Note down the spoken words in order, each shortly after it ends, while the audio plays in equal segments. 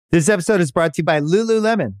This episode is brought to you by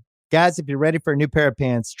Lululemon. Guys, if you're ready for a new pair of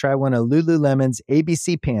pants, try one of Lululemon's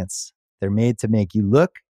ABC pants. They're made to make you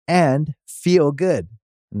look and feel good.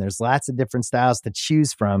 And there's lots of different styles to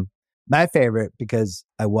choose from. My favorite, because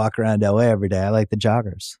I walk around LA every day, I like the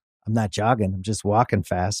joggers. I'm not jogging, I'm just walking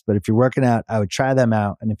fast. But if you're working out, I would try them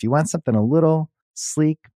out. And if you want something a little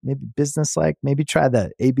sleek, maybe business-like, maybe try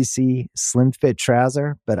the ABC Slim Fit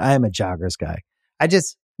trouser. But I am a joggers guy.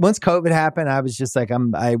 Once COVID happened, I was just like,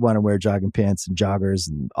 I want to wear jogging pants and joggers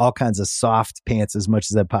and all kinds of soft pants as much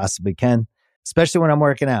as I possibly can, especially when I'm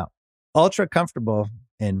working out. Ultra comfortable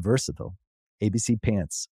and versatile. ABC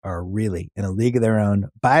pants are really in a league of their own.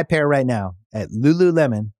 Buy a pair right now at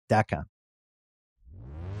Lululemon.com.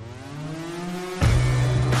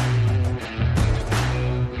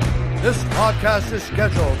 This podcast is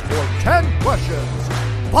scheduled for 10 questions.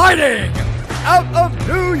 Fighting out of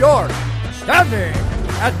New York, standing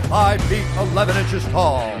at 5 feet 11 inches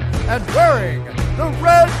tall and wearing the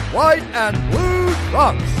red, white, and blue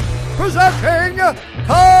trunks, presenting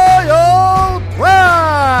Kyle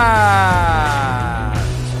Brandt.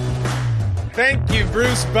 Thank you,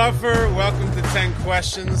 Bruce Buffer. Welcome to 10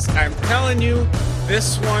 Questions. I'm telling you,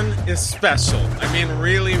 this one is special. I mean,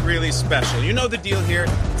 really, really special. You know the deal here.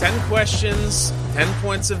 10 questions, 10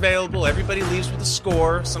 points available. Everybody leaves with a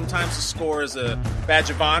score. Sometimes the score is a badge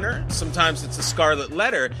of honor. Sometimes it's a scarlet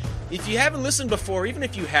letter. If you haven't listened before, even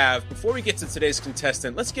if you have, before we get to today's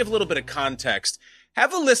contestant, let's give a little bit of context.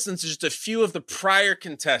 Have a listen to just a few of the prior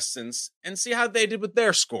contestants and see how they did with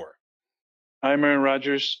their score. I'm Aaron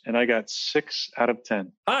Rodgers, and I got 6 out of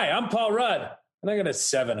 10. Hi, I'm Paul Rudd, and I got a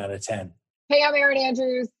 7 out of 10. Hey, I'm Erin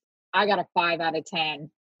Andrews. I got a 5 out of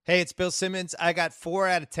 10. Hey, it's Bill Simmons. I got 4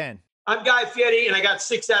 out of 10. I'm Guy Fieri, and I got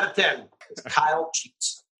 6 out of 10. Kyle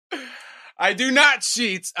cheats. I do not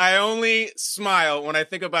cheat. I only smile when I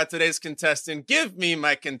think about today's contestant. Give me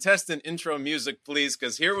my contestant intro music, please,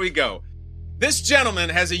 because here we go. This gentleman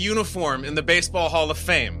has a uniform in the Baseball Hall of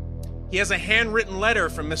Fame. He has a handwritten letter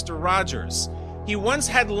from Mr. Rogers. He once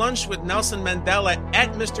had lunch with Nelson Mandela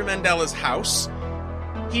at Mr. Mandela's house.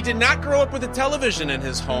 He did not grow up with a television in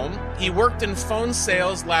his home. He worked in phone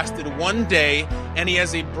sales, lasted 1 day, and he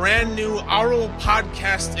has a brand new oral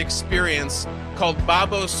podcast experience called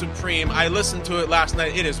Babo Supreme. I listened to it last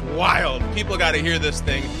night. It is wild. People got to hear this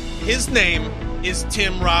thing. His name is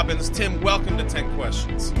Tim Robbins. Tim, welcome to 10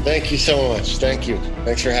 Questions. Thank you so much. Thank you.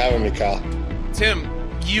 Thanks for having me, Kyle. Tim,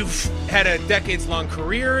 you've had a decades-long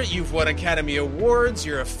career. You've won Academy Awards.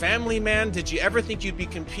 You're a family man. Did you ever think you'd be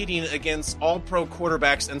competing against all-pro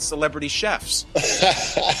quarterbacks and celebrity chefs?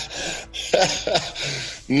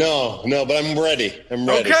 No, but I'm ready.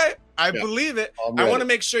 Okay, I believe it. I want to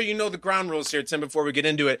make sure you know the ground rules here, Tim, before we get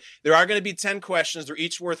into it. There are going to be 10 questions. They're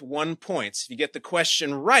each worth 1 point. If you get the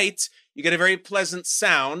question right, you get a very pleasant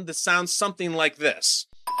sound that sounds something like this.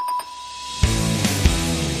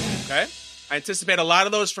 Okay? I anticipate a lot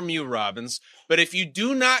of those from you, Robbins. But if you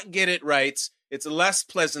do not get it right, it's a less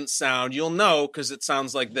pleasant sound. You'll know because it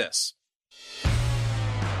sounds like this.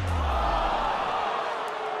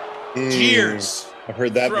 Cheers. I've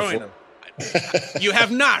heard that Throwing before. Them. You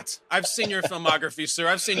have not. I've seen your filmography, sir.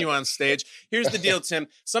 I've seen you on stage. Here's the deal, Tim.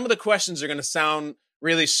 Some of the questions are going to sound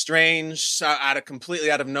really strange,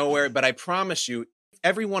 completely out of nowhere, but I promise you,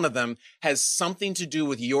 every one of them has something to do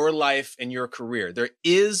with your life and your career. There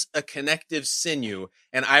is a connective sinew,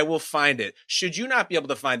 and I will find it. Should you not be able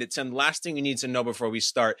to find it, Tim, last thing you need to know before we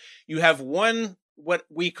start, you have one, what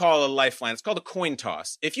we call a lifeline. It's called a coin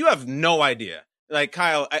toss. If you have no idea, like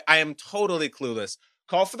Kyle, I am totally clueless,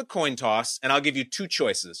 call for the coin toss, and I'll give you 2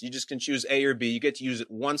 choices. You just can choose A or B. You get to use it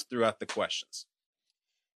once throughout the questions.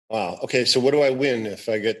 Wow. Okay, so what do I win if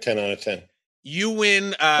I get 10 out of 10? You win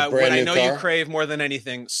what I know you crave more than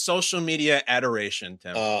anything, social media adoration,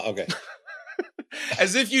 Tim. Okay.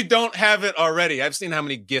 As if you don't have it already. I've seen how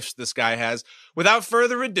many gifts this guy has. Without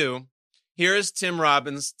further ado, here is Tim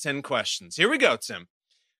Robbins' 10 questions. Here we go, Tim.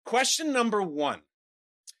 Question number 1.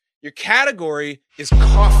 Your category is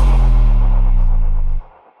coffee.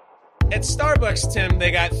 At Starbucks, Tim,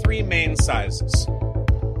 they got 3 main sizes.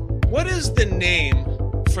 What is the name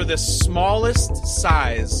for the smallest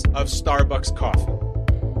size of Starbucks coffee?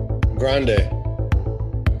 Grande.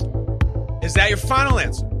 Is that your final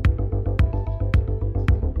answer?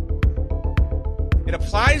 It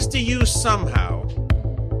applies to you somehow,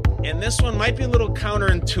 and this one might be a little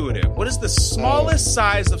counterintuitive. What is the smallest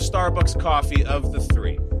size of Starbucks coffee of the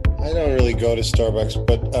 3? I don't really go to Starbucks,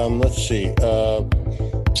 but let's see.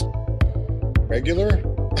 Regular?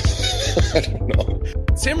 I don't know.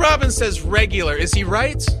 Tim Robbins says regular. Is he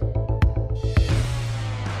right?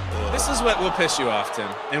 This is what will piss you off, Tim,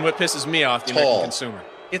 and what pisses me off, the American consumer.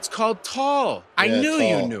 It's called tall. I knew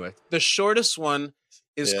tall. you knew it. The shortest one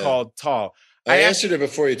is called tall. I answered it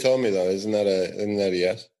before you told me, though. Isn't that a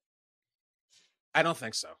yes? I don't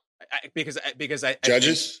think so. Because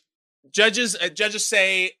Judges? Judges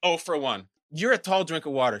say 0 for 1. You're a tall drink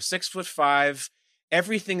of water, 6'5".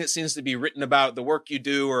 Everything that seems to be written about the work you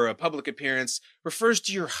do or a public appearance refers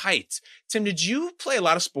to your height. Tim, did you play a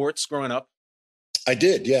lot of sports growing up? I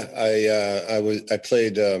did, yeah. I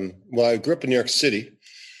played. I grew up in New York City,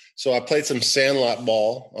 so I played some sandlot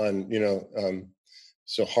ball on,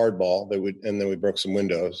 so hard ball. And then we broke some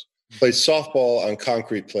windows. Played softball on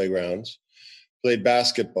concrete playgrounds. Played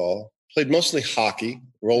basketball. Played mostly hockey,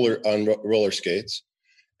 roller skates,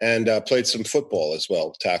 and played some football as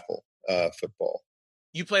well, tackle football.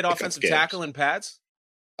 You played offensive tackle in pads?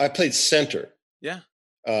 I played center. Yeah.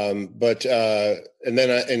 And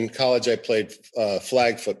then in college I played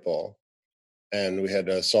flag football, and we had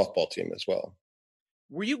a softball team as well.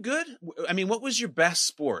 Were you good? I mean, what was your best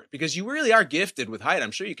sport? Because you really are gifted with height.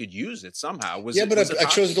 I'm sure you could use it somehow. I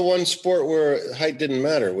chose the one sport where height didn't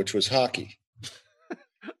matter, which was hockey.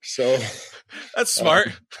 So that's smart.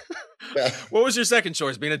 Yeah. What was your second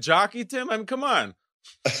choice? Being a jockey, Tim? I mean, come on.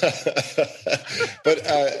 But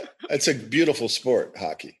it's a beautiful sport,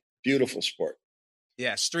 hockey. Beautiful sport.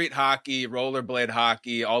 Yeah, street hockey, rollerblade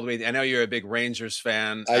hockey, all the way. I know you're a big Rangers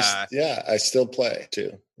fan. I still play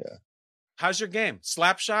too. Yeah. How's your game?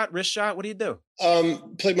 Slap shot, wrist shot? What do you do?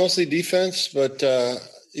 Play mostly defense, but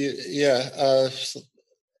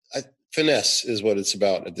finesse is what it's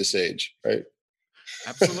about at this age, right?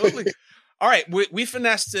 Absolutely. All right, we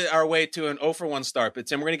finessed our way to an 0 for 1 start, but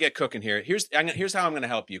Tim, we're going to get cooking here. Here's how I'm going to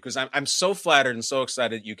help you, because I'm so flattered and so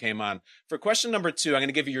excited you came on. For question number 2, I'm going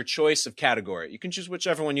to give you your choice of category. You can choose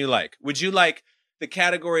whichever one you like. Would you like the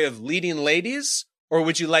category of leading ladies, or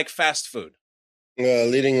would you like fast food?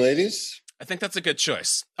 Leading ladies? I think that's a good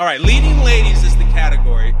choice. All right, leading ladies is the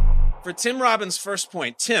category. For Tim Robbins' first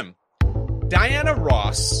point, Tim, Diana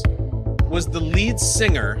Ross was the lead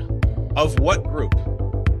singer of what group?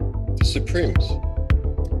 The Supremes.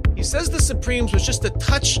 He says the Supremes was just a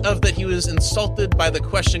touch of that he was insulted by the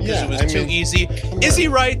question because it was too easy. Is he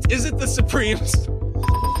right? Is it the Supremes?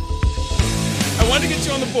 I wanted to get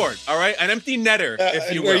you on the board, all right? An empty netter,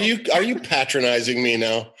 if you will. Are you patronizing me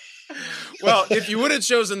now? Well, if you would have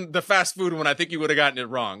chosen the fast food one, I think you would have gotten it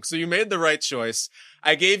wrong. So you made the right choice.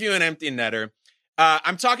 I gave you an empty netter.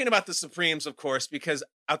 I'm talking about the Supremes, of course, because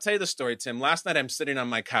I'll tell you the story, Tim. Last night I'm sitting on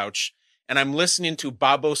my couch and I'm listening to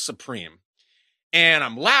Babo Supreme. And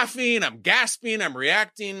I'm laughing, I'm gasping, I'm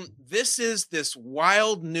reacting. This is this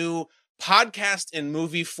wild new podcast and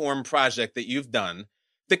movie form project that you've done.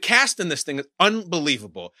 The cast in this thing is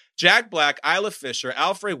unbelievable. Jack Black, Isla Fisher,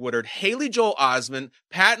 Alfred Woodard, Haley Joel Osment,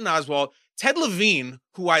 Patton Oswalt, Ted Levine,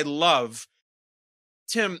 who I love.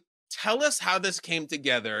 Tim, tell us how this came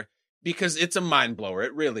together, because it's a mind blower.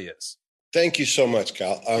 It really is. Thank you so much,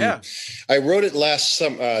 Cal. Yeah. I wrote it last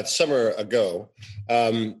summer ago.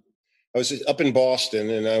 I was up in Boston,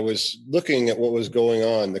 and I was looking at what was going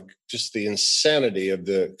on, just the insanity of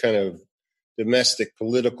the kind of domestic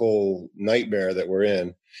political nightmare that we're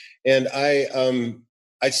in. And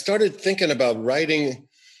I started thinking about writing,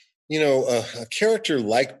 a character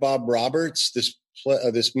like Bob Roberts,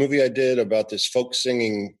 this movie I did about this folk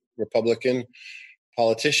singing Republican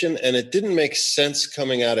politician, and it didn't make sense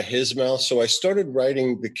coming out of his mouth. So I started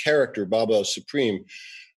writing the character, Babo Supreme,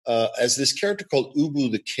 as this character called Ubu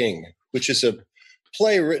the King, which is a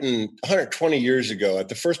play written 120 years ago. At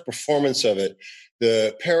the first performance of it,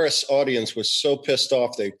 the Paris audience was so pissed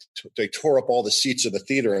off, they tore up all the seats of the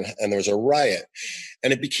theater, and there was a riot.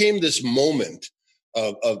 And it became this moment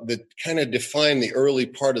of that kind of defined the early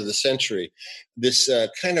part of the century. This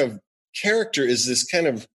kind of character is this kind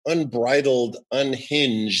of unbridled,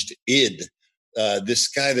 unhinged id, this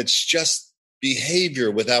guy that's just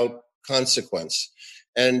behavior without consequence.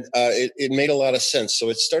 And it made a lot of sense. So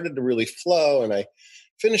it started to really flow, and I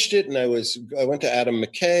finished it, and I went to Adam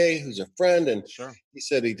McKay, who's a friend, and he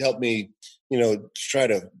said he'd help me, try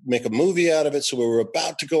to make a movie out of it. So we were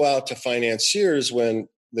about to go out to financiers when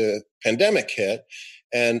the pandemic hit,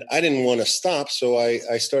 and I didn't want to stop. So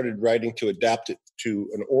I started writing to adapt it to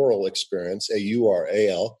an oral experience,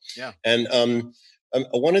 AURAL. Yeah. And I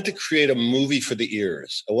wanted to create a movie for the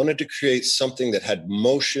ears. I wanted to create something that had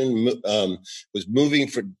motion, was moving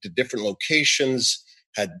to different locations,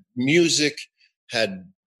 had music, had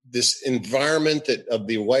this environment of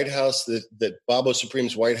the White House, that Babo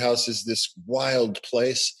Supreme's White House is this wild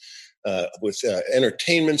place with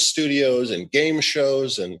entertainment studios and game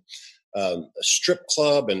shows and a strip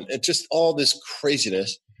club and just all this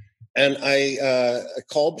craziness. And I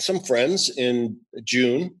called some friends in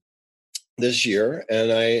June this year,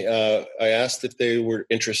 and I asked if they were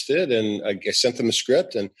interested, and I sent them a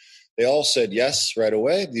script, and they all said yes right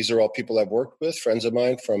away. These are all people I've worked with, friends of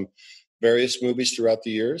mine from various movies throughout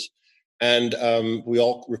the years. And we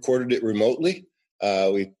all recorded it remotely.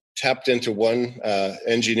 We tapped into one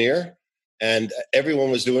engineer, and everyone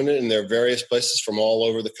was doing it in their various places from all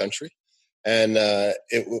over the country. And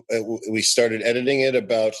we started editing it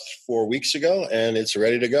about 4 weeks ago, and it's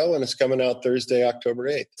ready to go, and it's coming out Thursday, October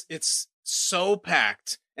 8th. It's so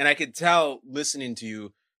packed, and I could tell listening to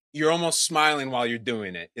you, you're almost smiling while you're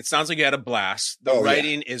doing it. It sounds like you had a blast. The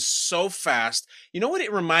writing is so fast. You know what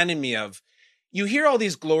it reminded me of? You hear all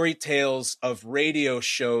these glory tales of radio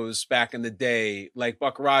shows back in the day, like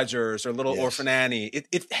Buck Rogers or Little Orphan Annie.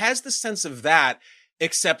 It has the sense of that,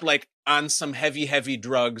 except like on some heavy, heavy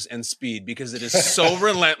drugs and speed, because it is so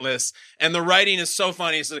relentless. And the writing is so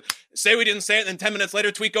funny. So say we didn't say it, and then 10 minutes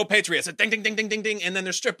later, tweet, go Patriots. Ding, ding, ding, ding, ding, ding. And then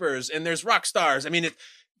there's strippers and there's rock stars. I mean,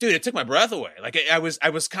 it took my breath away. Like I was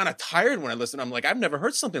kind of tired when I listened. I'm like, I've never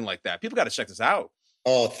heard something like that. People got to check this out.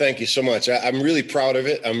 Oh, thank you so much. I'm really proud of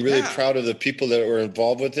it. I'm really proud of the people that were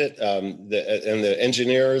involved with it, and the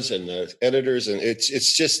engineers and the editors. And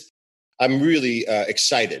it's just, I'm really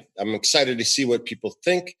excited. I'm excited to see what people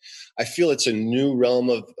think. I feel it's a new realm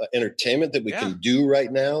of entertainment that we can do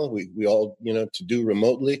right now. We all, to do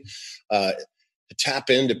remotely, to tap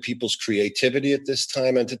into people's creativity at this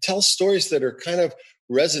time, and to tell stories that are kind of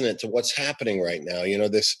resonant to what's happening right now.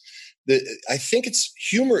 I think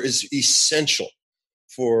humor is essential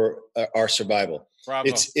for our survival. Bravo.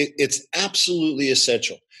 It's absolutely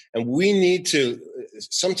essential. And we need to,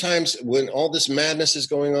 sometimes when all this madness is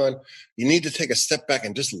going on, you need to take a step back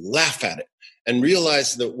and just laugh at it and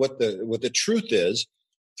realize that what the truth is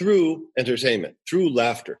through entertainment, through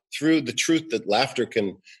laughter, through the truth that laughter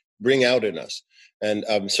can bring out in us. And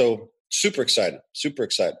so super excited.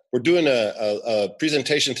 We're doing a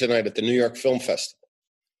presentation tonight at the New York Film Festival.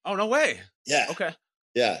 Oh, no way. Yeah. Okay.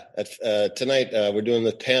 Yeah. Tonight we're doing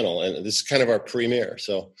the panel, and this is kind of our premiere.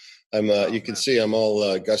 So you can see I'm all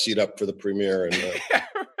gussied up for the premiere and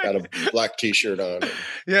got a black T-shirt on.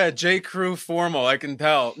 Yeah, J. Crew formal. I can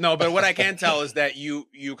tell. No, but what I can tell is that you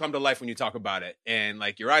come to life when you talk about it, and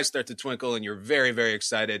like your eyes start to twinkle, and you're very, very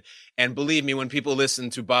excited. And believe me, when people listen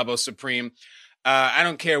to Babo Supreme, I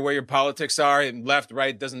don't care where your politics are, left,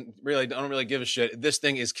 right, don't really give a shit. This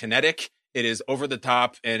thing is kinetic. It is over the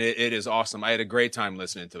top, and it is awesome. I had a great time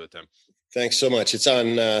listening to it, Tim. Thanks so much. It's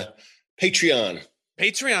on Patreon.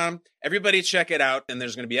 Everybody check it out, and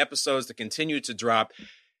there's going to be episodes that continue to drop.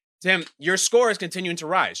 Tim, your score is continuing to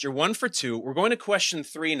rise. You're 1 for 2. We're going to question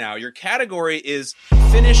 3 now. Your category is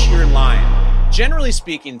finish your line. Generally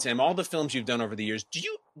speaking, Tim, all the films you've done over the years, do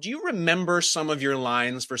you remember some of your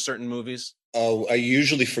lines for certain movies? Oh, I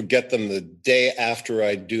usually forget them the day after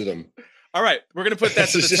I do them. All right, we're going to put that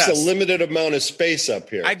to the test. There's just a limited amount of space up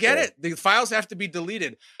here. I get it. The files have to be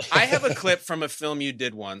deleted. I have a clip from a film you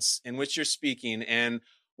did once in which you're speaking, and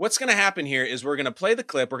what's going to happen here is we're going to play the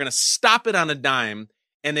clip, we're going to stop it on a dime,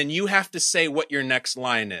 and then you have to say what your next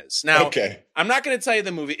line is. Now, I'm not going to tell you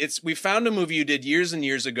the movie. We found a movie you did years and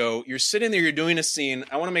years ago. You're sitting there, you're doing a scene.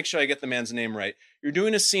 I want to make sure I get the man's name right. You're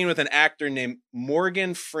doing a scene with an actor named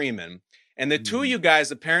Morgan Freeman. And the two of you guys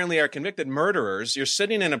apparently are convicted murderers. You're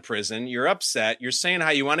sitting in a prison. You're upset. You're saying how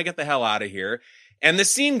you want to get the hell out of here. And the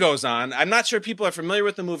scene goes on. I'm not sure people are familiar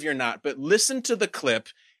with the movie or not, but listen to the clip.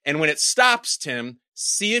 And when it stops, Tim,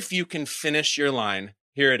 see if you can finish your line.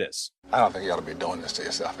 Here it is. I don't think you ought to be doing this to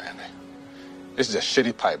yourself, Andy. This is just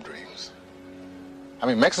shitty pipe dreams. I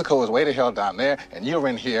mean, Mexico is way the hell down there, and you're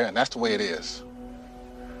in here, and that's the way it is.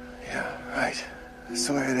 Yeah, right. That's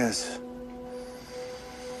the way it is.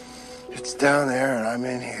 It's down there and I'm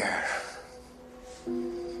in here.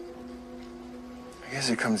 I guess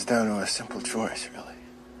it comes down to a simple choice, really.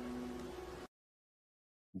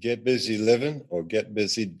 Get busy living or get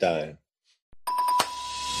busy dying.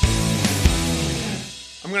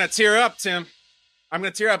 I'm going to tear up, Tim. I'm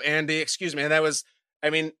going to tear up, Andy. Excuse me. And it was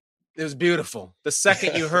beautiful. The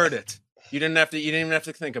second you heard it, you didn't even have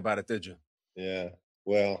to think about it, did you? Yeah.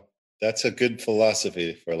 Well, that's a good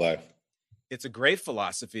philosophy for life. It's a great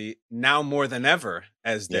philosophy now more than ever,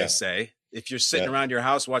 as they say. If you're sitting around your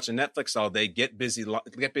house watching Netflix all day, get busy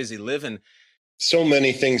living. So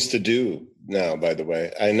many things to do now, by the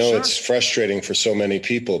way. I know it's frustrating for so many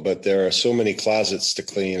people, but there are so many closets to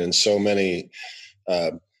clean and so many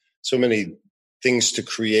things to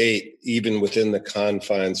create, even within the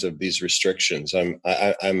confines of these restrictions. I'm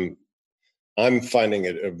finding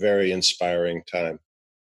it a very inspiring time.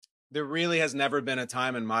 There really has never been a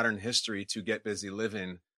time in modern history to get busy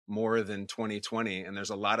living more than 2020, and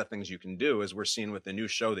there's a lot of things you can do, as we're seeing with the new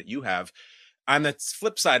show that you have. On the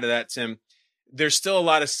flip side of that, Tim, there's still a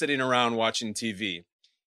lot of sitting around watching TV.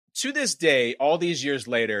 To this day, all these years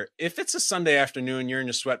later, if it's a Sunday afternoon, you're in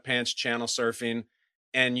your sweatpants channel surfing,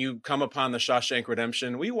 and you come upon the Shawshank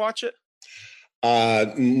Redemption, will you watch it?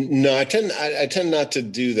 No, I tend not to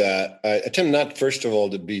do that. I tend not, first of all,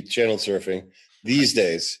 to be channel surfing these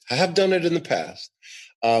days. I have done it in the past.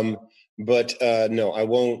 But no, I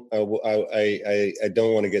won't. I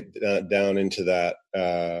don't want to get down into that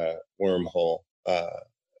wormhole,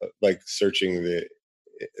 like searching the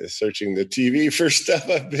TV for stuff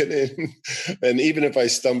I've been in. And even if I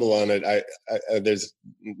stumble on it, there's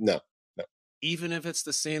no. Even if it's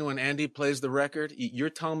the scene when Andy plays the record,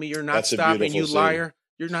 you're telling me you're not That's stopping, you scene. liar.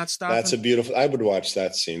 You're not stopping. I would watch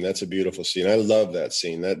that scene. That's a beautiful scene. I love that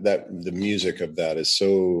scene. That the music of that is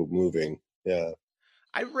so moving. Yeah.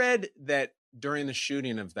 I read that during the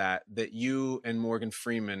shooting of that you and Morgan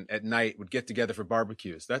Freeman at night would get together for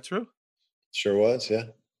barbecues. That true? Sure was, yeah.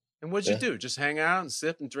 And what'd you do? Just hang out and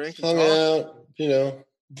sip and drink and hung talk? out,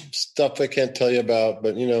 stuff I can't tell you about,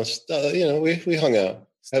 but we hung out.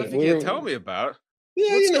 Stuff you can't tell me about?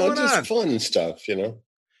 Yeah, What's going just on? fun stuff,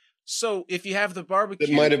 So if you have the barbecue...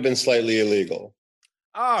 It might have been slightly illegal.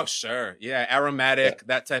 Oh, sure. Yeah, aromatic,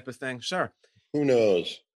 that type of thing. Sure. Who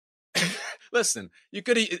knows? Listen,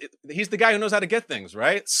 he's the guy who knows how to get things,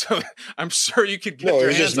 right? So I'm sure you could get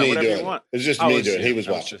your hands on whatever you want. It was just me doing it. He was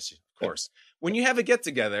watching. Of course. When you have a get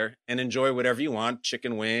together and enjoy whatever you want,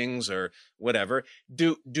 chicken wings or whatever,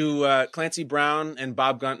 do Clancy Brown and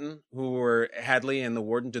Bob Gunton, who were Hadley and the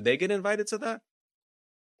Warden, do they get invited to that?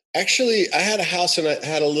 Actually, I had a house and I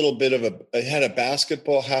had a little bit of I had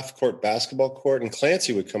a half-court basketball court, and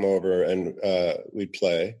Clancy would come over and we'd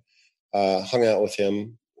play. Hung out with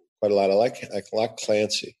him quite a lot. I like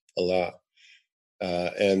Clancy a lot,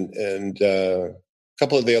 and a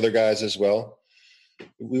couple of the other guys as well.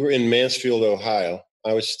 We were in Mansfield, Ohio.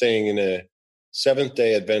 I was staying in a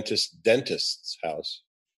Seventh-day Adventist dentist's house.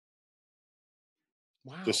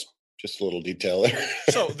 Wow. Just a little detail there.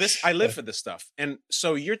 So I live for this stuff. And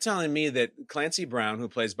so you're telling me that Clancy Brown, who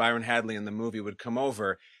plays Byron Hadley in the movie, would come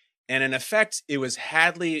over, and in effect, it was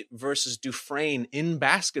Hadley versus Dufresne in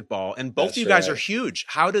basketball, and both of you guys are huge.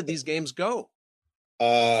 How did these games go?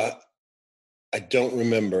 I don't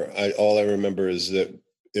remember. All I remember is that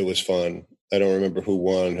it was fun. I don't remember who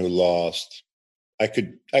won, who lost. I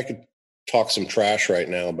could talk some trash right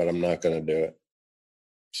now, but I'm not going to do it.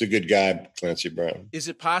 He's a good guy, Clancy Brown. Is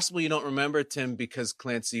it possible you don't remember, Tim, because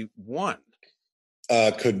Clancy won?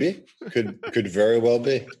 Could be. Could very well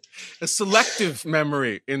be. A selective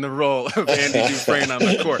memory in the role of Andy Dufresne on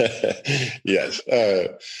the court. Yes.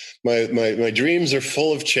 My dreams are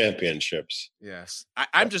full of championships. Yes.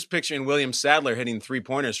 I'm just picturing William Sadler hitting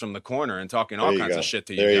 3-pointers from the corner and talking all kinds of shit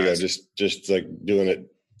to you guys. There you go. Just like doing it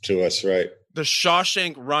to us, right? The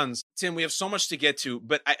Shawshank runs. Tim, we have so much to get to,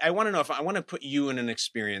 but I want to know I want to put you in an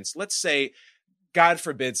experience. Let's say, God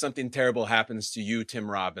forbid, something terrible happens to you,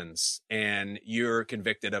 Tim Robbins, and you're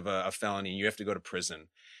convicted of a felony and you have to go to prison.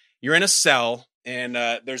 You're in a cell and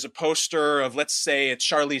there's a poster of, let's say it's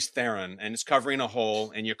Charlize Theron, and it's covering a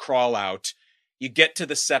hole, and you crawl out. You get to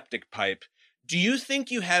the septic pipe. Do you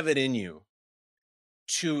think you have it in you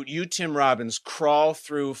Tim Robbins, crawl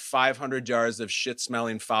through 500 yards of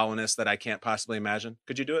shit-smelling foulness that I can't possibly imagine?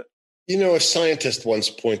 Could you do it? A scientist once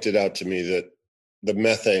pointed out to me that the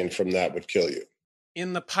methane from that would kill you.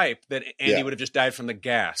 In the pipe, that Andy would have just died from the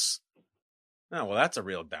gas. Oh, well, that's a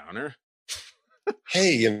real downer.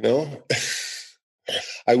 Hey,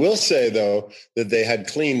 I will say, though, that they had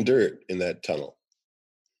clean dirt in that tunnel,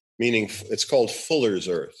 meaning it's called Fuller's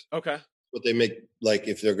Earth. Okay. What they make, like,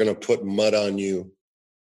 if they're going to put mud on you,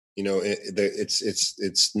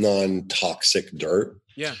 it's non-toxic dirt.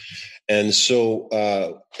 Yeah. And so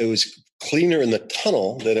it was cleaner in the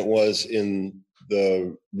tunnel than it was in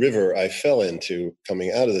the river I fell into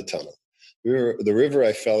coming out of the tunnel. The river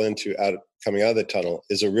I fell into coming out of the tunnel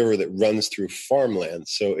is a river that runs through farmland.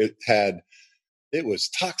 So it was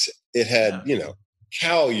toxic. It had,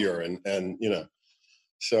 cow urine and,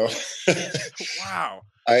 so. Wow.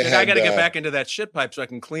 I got to get back into that shit pipe so I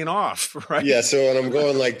can clean off, right? Yeah. So when I'm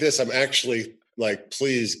going like this, I'm actually like,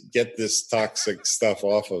 please get this toxic stuff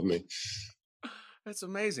off of me. That's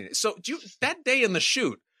amazing. So that day in the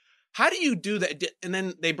shoot, how do you do that? And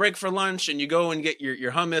then they break for lunch and you go and get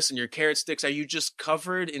your hummus and your carrot sticks. Are you just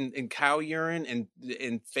covered in cow urine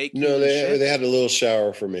and fake? No, they had a little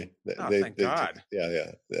shower for me. Thank God.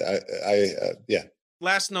 Yeah.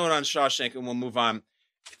 Last note on Shawshank and we'll move on.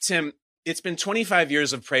 Tim, it's been 25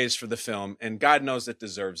 years of praise for the film, and God knows it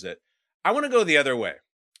deserves it. I want to go the other way.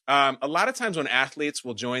 A lot of times when athletes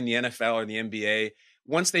will join the NFL or the NBA,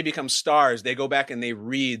 once they become stars, they go back and they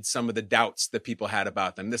read some of the doubts that people had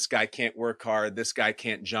about them. This guy can't work hard. This guy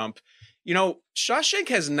can't jump. You know, Shawshank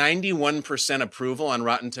has 91% approval on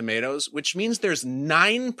Rotten Tomatoes, which means there's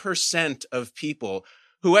 9% of people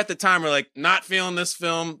who at the time are like, not feeling this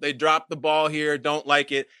film. They dropped the ball here, don't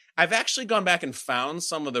like it. I've actually gone back and found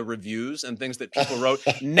some of the reviews and things that people wrote,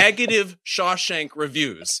 negative Shawshank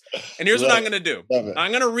reviews. And here's what I'm going to do.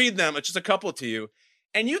 I'm going to read them, just a couple to you.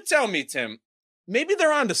 And you tell me, Tim, maybe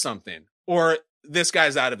they're onto something or this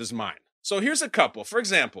guy's out of his mind. So here's a couple. For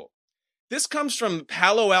example, this comes from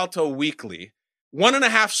Palo Alto Weekly,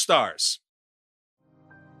 1.5 stars.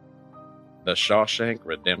 The Shawshank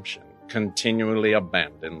Redemption continually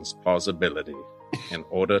abandons plausibility in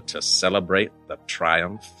order to celebrate the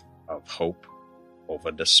triumph of hope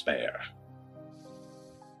over despair.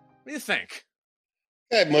 What do you think?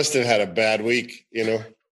 I must have had a bad week, you know.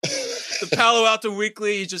 The Palo Alto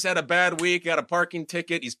Weekly, he just had a bad week, got a parking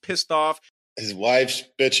ticket, he's pissed off. His wife's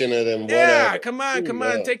bitching at him. Yeah, come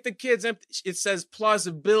on, take the kids. It says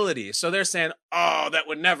plausibility. So they're saying, oh, that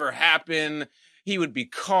would never happen. He would be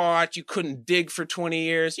caught. You couldn't dig for 20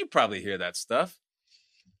 years. You probably hear that stuff.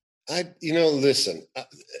 Listen,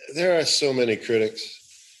 there are so many critics.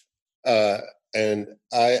 And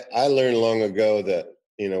I learned long ago that,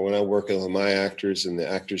 when I work with my actors in the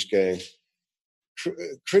Actors Gang,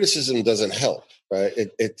 criticism doesn't help, right?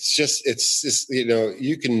 It's just,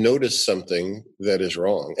 you can notice something that is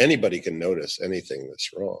wrong. Anybody can notice anything that's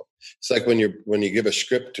wrong. It's like when you give a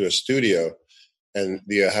script to a studio and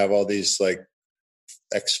you have all these like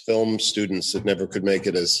ex-film students that never could make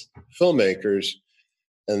it as filmmakers,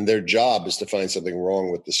 and their job is to find something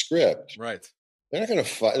wrong with the script. Right. They're not going to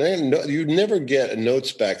find. You never get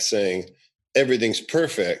notes back saying everything's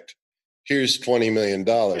perfect. Here's $20 million.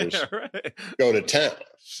 Right. Go to town.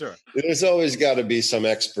 Sure. There's always got to be some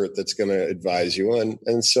expert that's going to advise you.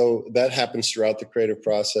 And so that happens throughout the creative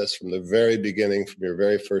process from the very beginning, from your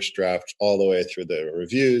very first draft all the way through the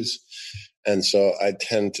reviews. And so I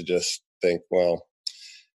tend to just think, well,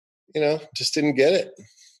 just didn't get it.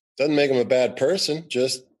 Doesn't make him a bad person.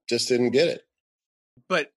 Just didn't get it.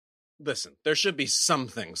 But listen, there should be some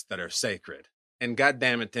things that are sacred. And God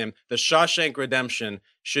damn it, Tim, the Shawshank Redemption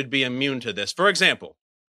should be immune to this. For example,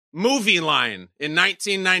 Movie Line in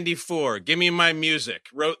 1994, Give Me My Music,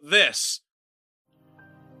 wrote this.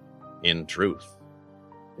 In truth,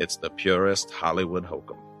 it's the purest Hollywood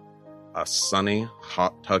hokum. A sunny,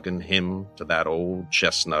 hot-tugging hymn to that old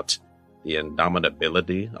chestnut, the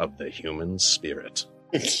indomitability of the human spirit.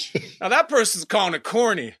 Now that person's calling it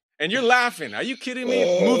corny, and you're laughing. Are you kidding me?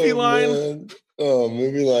 Movie Line? Man. Oh,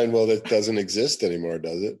 Movie Line. Well, that doesn't exist anymore,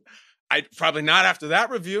 does it? Probably not after that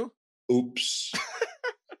review. Oops.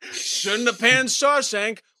 Shouldn't have panned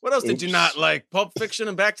Shawshank. What else did you not like? Pulp Fiction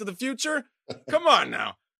and Back to the Future? Come on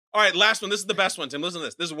now. All right, last one. This is the best one, Tim. Listen to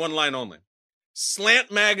this. This is one line only.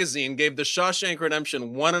 Slant Magazine gave The Shawshank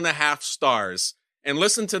Redemption 1.5 stars. And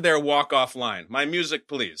listen to their walk-off line. My music,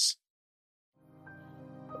 please.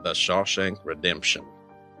 The Shawshank Redemption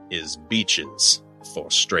is beaches for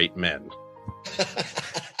straight men.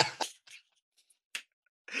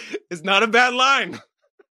 It's not a bad line.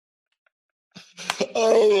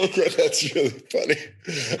 Oh, that's really funny.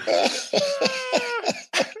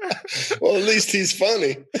 Well, at least he's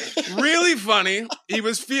funny. Really funny. He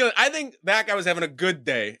was I think that guy was having a good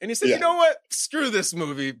day. And he said, You know what? Screw this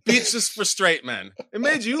movie. Beaches for straight men. It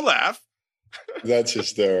made you laugh. That's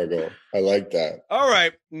hysterical. I like that. All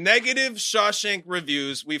right. Negative Shawshank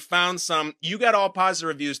reviews. We found some. You got all positive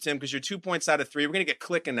reviews, Tim, because you're 2 points out of 3. We're going to get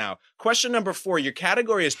clicking now. Question number 4. Your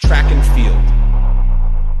category is track and field.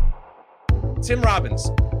 Tim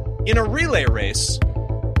Robbins, in a relay race,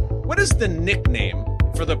 what is the nickname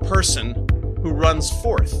for the person who runs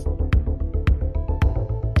fourth?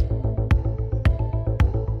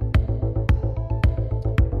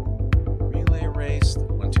 Relay race.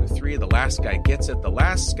 1, 2, 3. The last guy gets it. The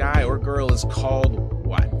last guy or girl is called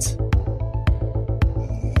what?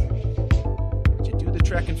 Did you do the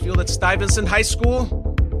track and field at Stuyvesant High School?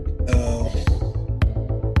 Oh.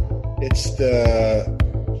 It's the...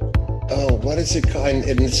 Oh, what is it called?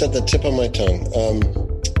 And it's at the tip of my tongue.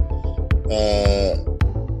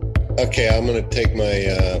 Okay, I'm going to take my...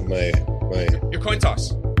 Your coin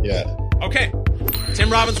toss. Yeah. Okay. Tim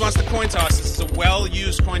Robbins wants the coin toss. This is a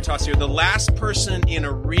well-used coin toss here. The last person in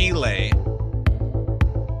a relay,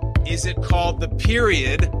 is it called the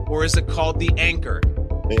period or is it called the anchor?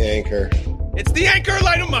 The anchor. It's the anchor.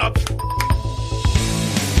 Light him up.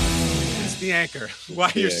 It's the anchor.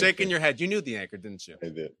 Why you're shaking your head? You knew the anchor, didn't you? I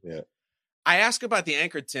did, yeah. I ask about the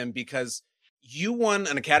anchor, Tim, because you won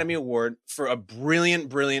an Academy Award for a brilliant,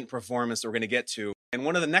 brilliant performance that we're going to get to. And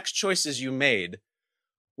one of the next choices you made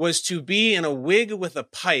was to be in a wig with a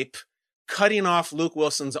pipe, cutting off Luke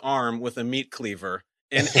Wilson's arm with a meat cleaver,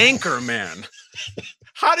 an Anchorman.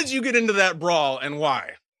 How did you get into that brawl and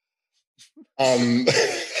why?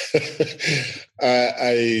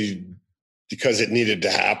 Because it needed to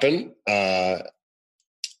happen.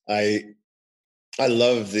 I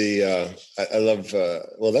love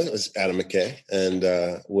that was Adam McKay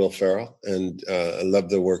and Will Ferrell, and I love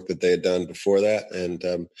the work that they had done before that. And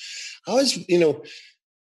I always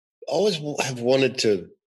have wanted to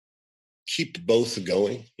keep both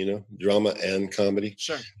going, drama and comedy.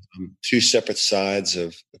 Sure. Two separate sides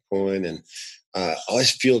of the coin, and I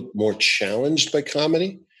always feel more challenged by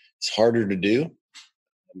comedy. It's harder to do.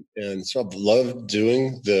 And so I've loved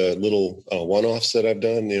doing the little one-offs that I've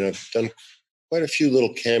done. I've done quite a few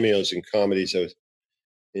little cameos in comedies. I was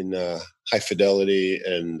in High Fidelity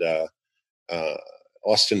and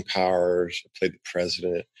Austin Powers. I played the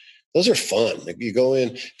president. Those are fun. Like, you go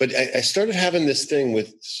in, but I started having this thing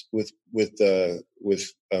with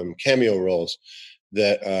cameo roles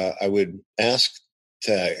that I would ask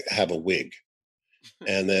to have a wig,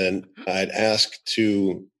 and then I'd ask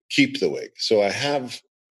to keep the wig. So I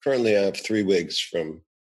currently have 3 wigs from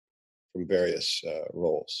various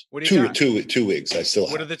roles. What do you got? Two wigs. I still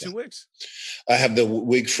have. What are the 2 wigs? I have the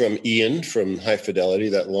wig from Ian from High Fidelity,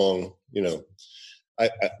 that long,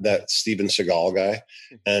 that Steven Seagal guy,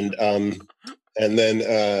 and then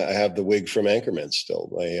I have the wig from Anchorman still,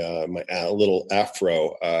 my little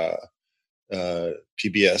Afro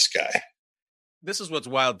PBS guy. This is what's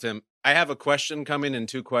wild, Tim. I have a question coming in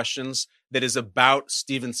 2 questions that is about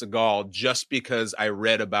Steven Seagal, just because I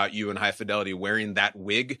read about you in High Fidelity wearing that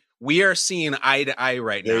wig. We are seeing eye to eye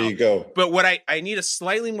right now. There you go. But what I need a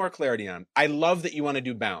slightly more clarity on, I love that you want to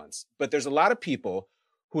do balance, but there's a lot of people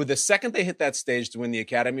who the second they hit that stage to win the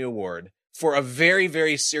Academy Award for a very,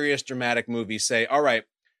 very serious, dramatic movie say, all right,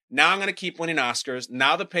 now I'm going to keep winning Oscars.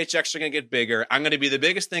 Now the paychecks are going to get bigger. I'm going to be the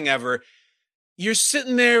biggest thing ever. You're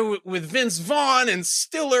sitting there with Vince Vaughn and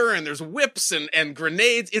Stiller, and there's whips and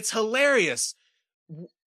grenades. It's hilarious.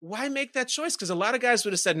 Why make that choice? Because a lot of guys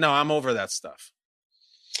would have said, no, I'm over that stuff.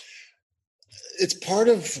 It's part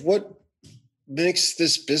of what makes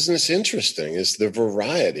this business interesting, is the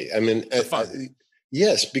variety. I mean,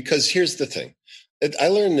 yes, because here's the thing. I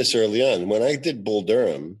learned this early on. When I did Bull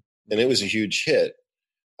Durham, and it was a huge hit,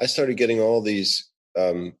 I started getting all these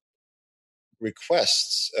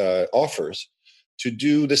requests, offers to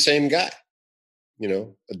do the same guy,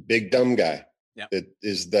 a big dumb guy that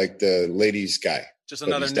is like the ladies guy. Just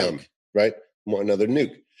another nuke. Dumb, right? Another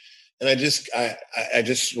nuke. And I just,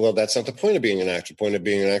 well, that's not the point of being an actor. The point of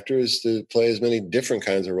being an actor is to play as many different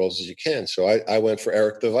kinds of roles as you can. So I went for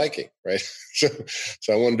Eric the Viking, right?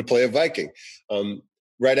 So I wanted to play a Viking.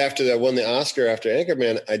 Right after I won the Oscar after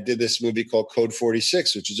Anchorman, I did this movie called Code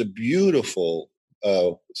 46, which is a beautiful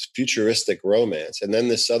futuristic romance. And then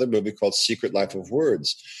this other movie called Secret Life of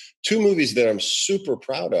Words. 2 movies that I'm super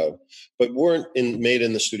proud of, but weren't made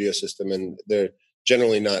in the studio system, and they're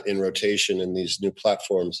generally not in rotation in these new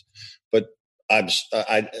platforms. But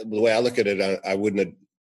the way I look at it, I wouldn't have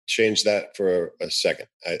changed that for a second.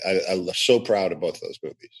 I'm so proud of both of those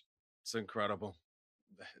movies. It's incredible.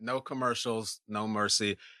 No commercials, no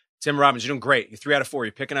mercy. Tim Robbins, you're doing great. You're 3 out of 4.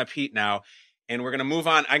 You're picking up heat now. And we're going to move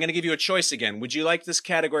on. I'm going to give you a choice again. Would you like this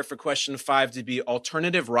category for question 5 to be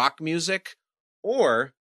alternative rock music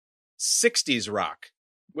or 60s rock?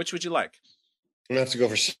 Which would you like? I'm going to have to go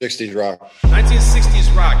for 60s rock.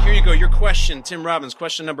 1960s rock. Here you go. Your question, Tim Robbins,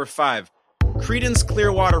 question number 5. Creedence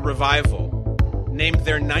Clearwater Revival named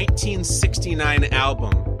their 1969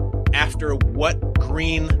 album after what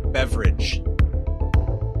green beverage?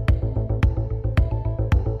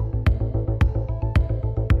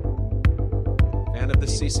 Fan of the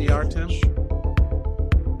CCR, Tim?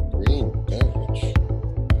 Green beverage.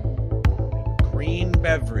 Green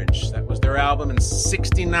beverage. That was their album in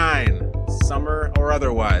 69. Summer or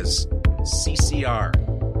otherwise, CCR.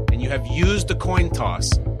 And you have used the coin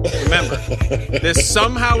toss. Remember, this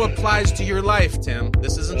somehow applies to your life, Tim.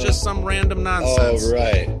 This isn't just some random nonsense. Oh,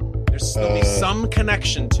 right. There's still be some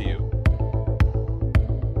connection to you.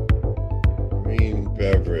 Green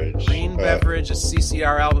beverage. Green beverage, a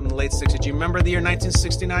CCR album in the late 60s. Do you remember the year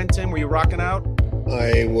 1969, Tim? Were you rocking out?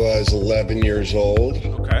 I was 11 years old.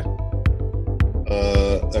 Okay.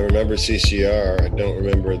 I remember CCR. I don't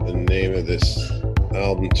remember the name of this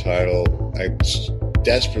album title.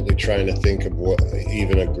 desperately trying to think of what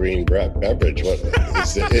even a green beverage. What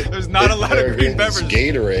is it? There's not a lot of green beverages.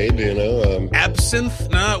 Gatorade, you know. Absinthe?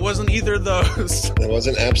 No, it wasn't either of those. It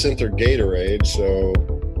wasn't absinthe or Gatorade, so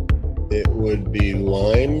it would be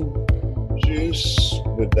lime juice,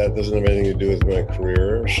 but that doesn't have anything to do with my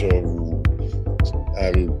career. So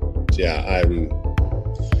I'm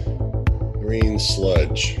green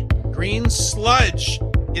sludge. Green sludge.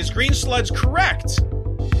 Is green sludge correct?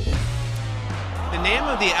 The name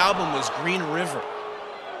of the album was Green River.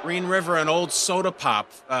 Green River, an old soda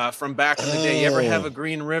pop from back in the day. You ever have a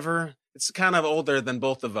Green River? It's kind of older than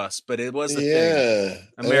both of us, but it was a thing.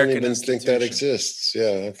 American I don't even think that exists.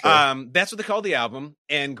 Yeah. Okay. That's what they call the album.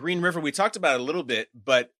 And Green River, we talked about it a little bit,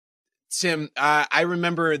 but Tim, I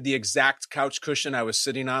remember the exact couch cushion I was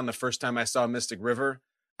sitting on the first time I saw Mystic River.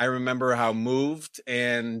 I remember how moved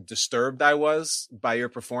and disturbed I was by your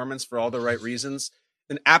performance for all the right reasons.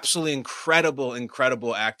 An absolutely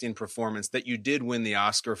incredible acting performance that you did win the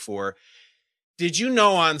Oscar for. Did you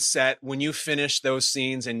know on set when you finished those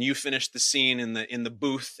scenes and you finished the scene in the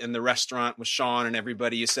booth in the restaurant with Sean and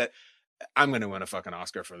everybody, you said, I'm going to win a fucking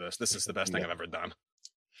Oscar for this. This is the best thing I've ever done.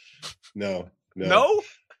 No. No,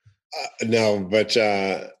 but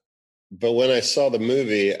when I saw the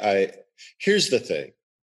movie, here's the thing.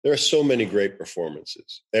 There are so many great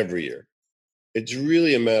performances every year. It's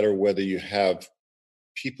really a matter whether you have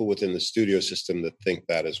people within the studio system that think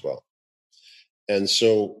that as well. And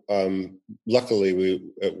so, luckily,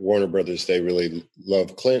 we at Warner Brothers, they really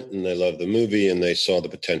love Clint and they love the movie and they saw the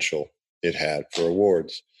potential it had for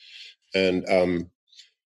awards. And, I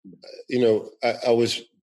was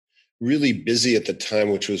really busy at the time,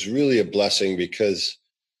 which was really a blessing because,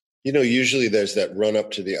 usually there's that run up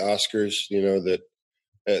to the Oscars, that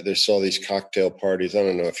there's all these cocktail parties. I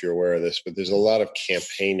don't know if you're aware of this, but there's a lot of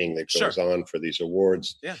campaigning that goes on for these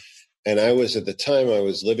awards. Yeah. And I was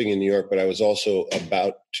living in New York, but I was also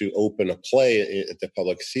about to open a play at the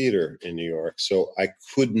Public Theater in New York. So I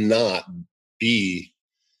could not be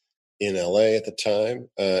in LA at the time.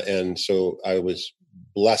 And so I was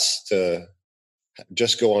blessed to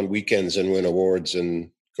just go on weekends and win awards and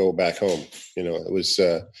go back home. It was,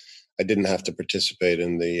 I didn't have to participate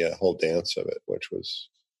in the whole dance of it, which was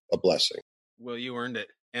a blessing. Well, you earned it.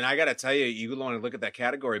 And I got to tell you, you want to look at that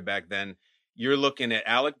category back then. You're looking at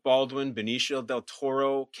Alec Baldwin, Benicio del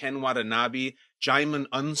Toro, Ken Watanabe, Jaimin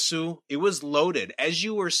Unsu. It was loaded as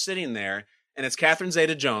you were sitting there. And it's Catherine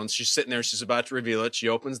Zeta-Jones. She's sitting there. She's about to reveal it. She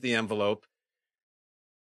opens the envelope.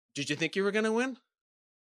 Did you think you were going to win?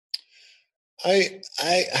 I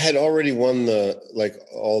had already won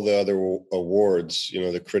all the other awards,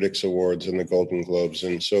 the Critics Awards and the Golden Globes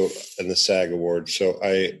and the SAG Awards. So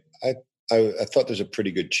I thought there's a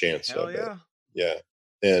pretty good chance of it. Yeah.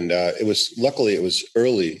 And luckily it was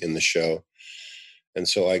early in the show. And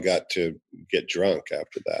so I got to get drunk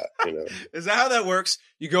after that, Is that how that works?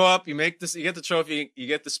 You go up, you make this, you get the trophy, you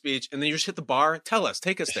get the speech, and then you just hit the bar. Tell us,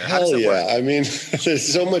 take us there. How does it work? I mean,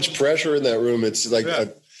 there's so much pressure in that room. It's like,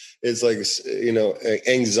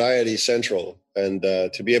 anxiety central, and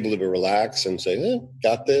to be able to relax and say,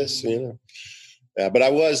 got this, but I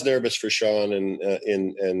was nervous for Sean and I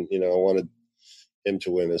wanted him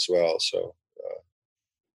to win as well. So,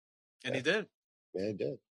 and he did. Yeah, he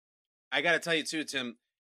did. I got to tell you too, Tim,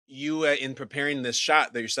 you in preparing this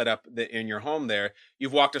shot that you set up in your home there,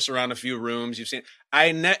 you've walked us around a few rooms. You've seen,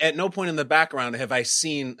 at no point in the background have I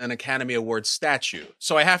seen an Academy Award statue.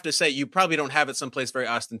 So I have to say, you probably don't have it someplace very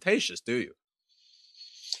ostentatious, do you?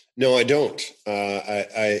 No, I don't.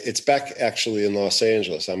 It's back actually in Los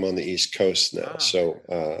Angeles. I'm on the East Coast now. So,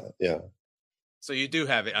 yeah. So you do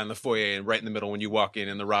have it on the foyer and right in the middle when you walk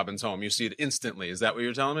in the Robbins home. You see it instantly. Is that what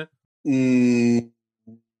you're telling me?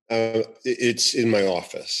 It's in my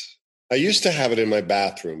office. I used to have it in my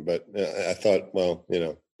bathroom, but I thought, well,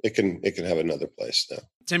 it can have another place now.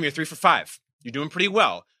 Tim, you're 3 for 5. You're doing pretty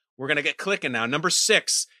well. We're going to get clicking now. Number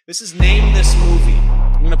 6. This is Name This Movie.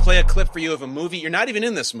 I'm going to play a clip for you of a movie. You're not even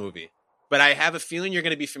in this movie, but I have a feeling you're going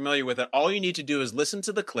to be familiar with it. All you need to do is listen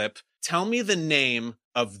to the clip. Tell me the name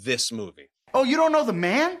of this movie. Oh, you don't know the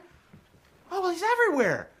man? Oh, well, he's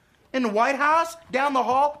everywhere. In the White House, down the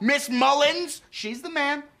hall, Miss Mullins, she's the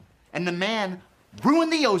man. And the man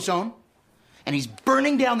ruined the ozone, and he's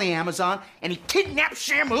burning down the Amazon, and he kidnapped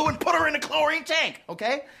Shamu and put her in a chlorine tank,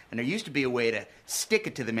 okay? And there used to be a way to stick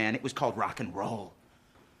it to the man. It was called rock and roll.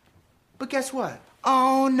 But guess what?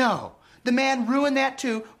 Oh, no. The man ruined that,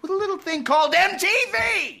 too, with a little thing called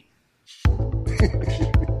MTV!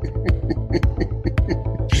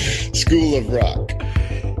 School of Rock.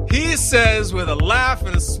 He says with a laugh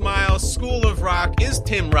and a smile, School of Rock. Is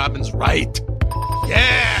Tim Robbins right?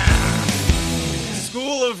 Yeah!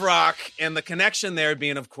 School of Rock, and the connection there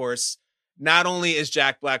being, of course, not only is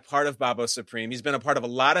Jack Black part of Babo Supreme, he's been a part of a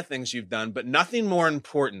lot of things you've done, but nothing more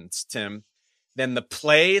important, Tim, than the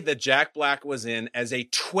play that Jack Black was in as a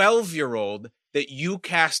 12-year-old that you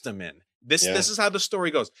cast him in. This is how the story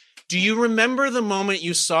goes. Do you remember the moment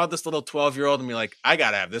you saw this little 12-year-old and be like, I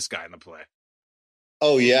got to have this guy in the play?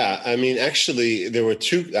 Oh, yeah. I mean, actually, there were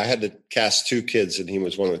two. I had to cast two kids, and he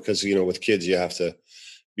was one of them because, with kids, you have to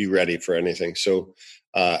be ready for anything. So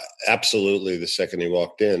absolutely the second he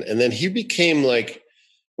walked in. And then he became like,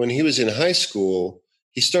 when he was in high school,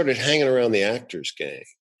 he started hanging around the Actors Gang.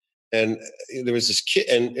 And there was this kid,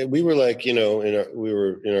 and we were like, we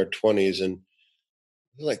were in our 20s, and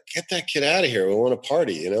we were like, get that kid out of here. We want to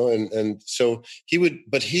party, And so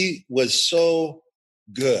he was so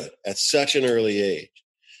good at such an early age,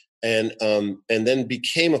 and then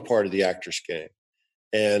became a part of the Actors Gang,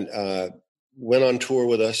 and went on tour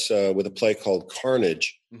with us with a play called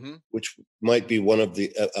Carnage, which might be one of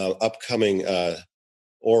the upcoming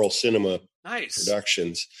oral cinema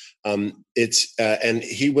productions. It's and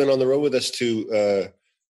he went on the road with us to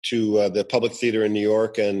the Public Theater in New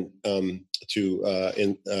York and to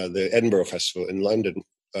the Edinburgh Festival in London,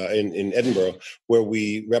 in Edinburgh, where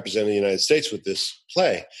we represented the United States with this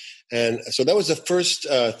play. And so that was the first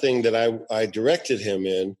thing that I directed him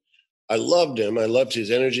in. I loved him. I loved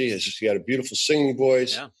his energy. He had a beautiful singing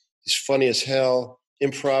voice. Yeah. He's funny as hell.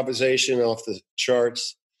 Improvisation off the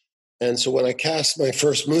charts. And so when I cast my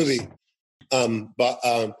first movie,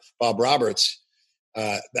 Bob Roberts,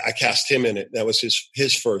 I cast him in it. That was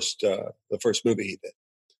his first, the first movie he did.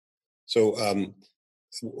 So,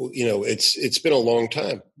 it's been a long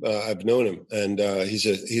time. I've known him, and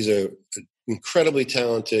he's a incredibly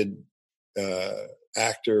talented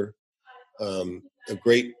actor, a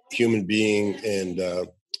great human being, and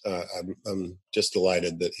I'm just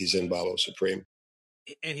delighted that he's in Babo Supreme.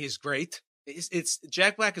 And he's great. It's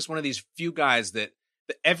Jack Black is one of these few guys that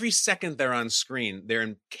every second they're on screen, they're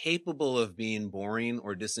incapable of being boring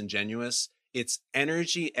or disingenuous. It's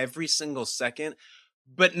energy every single second,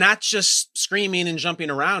 but not just screaming and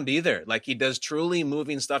jumping around either. Like, he does truly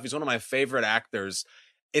moving stuff. He's one of my favorite actors.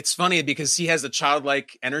 It's funny because he has a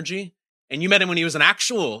childlike energy, and you met him when he was an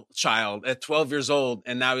actual child at 12 years old,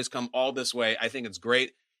 and now he's come all this way. I think it's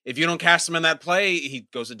great. If you don't cast him in that play, he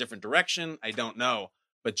goes a different direction. I don't know.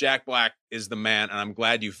 But Jack Black is the man, and I'm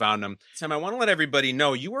glad you found him. Tim, I want to let everybody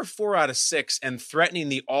know you were 4 out of 6 and threatening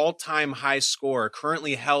the all-time high score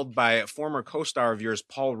currently held by a former co-star of yours,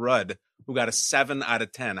 Paul Rudd, who got a 7 out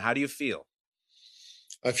of 10. How do you feel?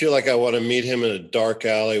 I feel like I want to meet him in a dark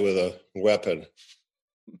alley with a weapon.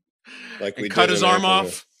 Like we cut his arm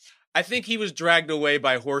off. I think he was dragged away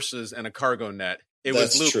by horses and a cargo net. It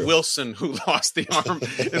was Luke Wilson who lost the arm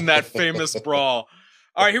in that famous brawl.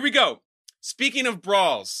 All right, here we go. Speaking of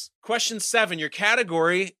brawls, question 7, your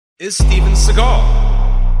category is Steven Seagal.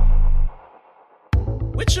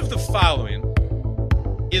 Which of the following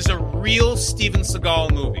is a real Steven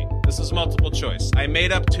Seagal movie? This is multiple choice. I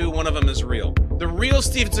made up 2, one of them is real. The real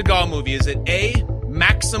Steven Seagal movie, is it A,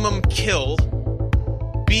 Maximum Kill,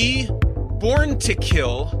 B, Born to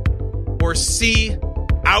Kill, or C,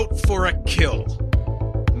 Out for a Kill?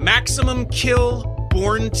 Maximum Kill,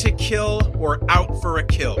 Born to Kill, or Out for a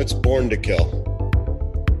Kill? It's Born to Kill.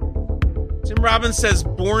 Tim Robbins says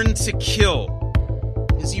Born to Kill.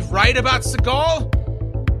 Is he right about Seagal?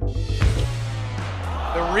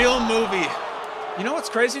 The real movie. You know what's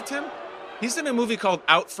crazy, Tim? He's in a movie called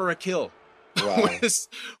Out for a Kill. Wow.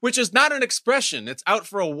 which is not an expression. It's out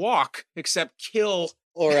for a walk, except kill.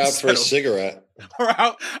 Or out for a cigarette. Or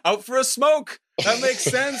out for a smoke. That makes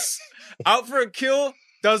sense. Out for a kill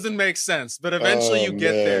doesn't make sense, but eventually you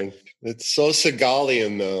get there. It's so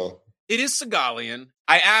Seagalian, though. It is Seagalian.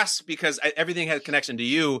 I ask because everything had a connection to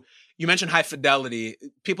you. You mentioned High Fidelity.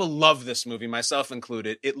 People love this movie, myself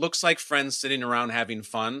included. It looks like friends sitting around having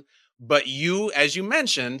fun, but you, as you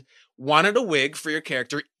mentioned, wanted a wig for your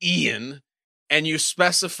character, Ian, and you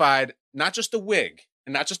specified not just a wig,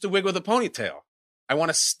 and not just a wig with a ponytail. I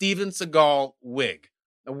want a Steven Seagal wig.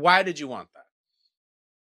 Now, why did you want that?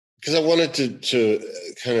 Because I wanted to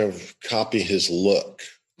kind of copy his look.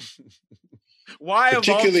 Why,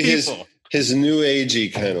 particularly of all people? his new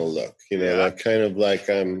agey kind of look. That kind of like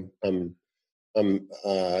I'm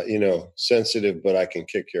sensitive, but I can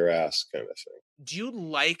kick your ass kind of thing. Do you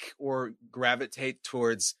like or gravitate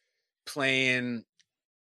towards playing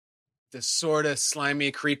the sort of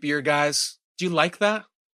slimy, creepier guys? Do you like that?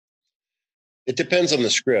 It depends on the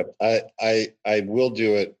script. I will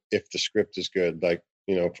do it if the script is good. Like,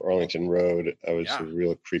 for Arlington Road, I was a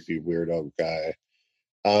real creepy weirdo guy.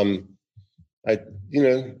 I,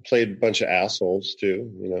 played a bunch of assholes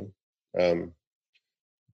too.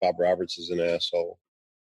 Bob Roberts is an asshole.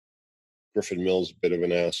 Griffin Mill's a bit of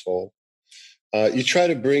an asshole. You try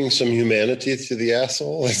to bring some humanity to the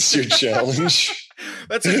asshole. That's your challenge.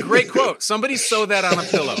 That's a great quote. Somebody sew that on a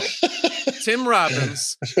pillow. Tim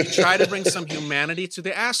Robbins, you try to bring some humanity to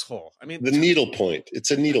the asshole. I mean, the needle point.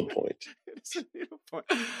 It's a needle point. It's a needle point.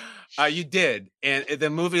 You did, and the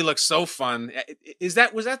movie looks so fun. Was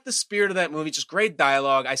that the spirit of that movie? Just great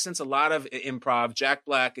dialogue. I sense a lot of improv. Jack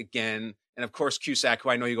Black again, and of course Cusack, who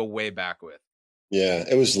I know you go way back with. Yeah,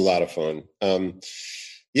 it was a lot of fun.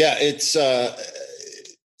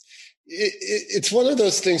 It's one of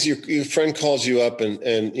those things. Your friend calls you up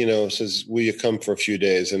and says, "Will you come for a few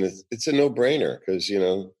days?" And it's a no-brainer because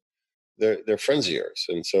they're friends of yours,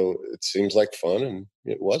 and so it seems like fun, and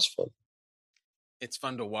it was fun. It's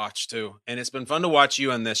fun to watch too, and it's been fun to watch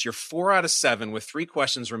you on this. You're 4 out of 7 with 3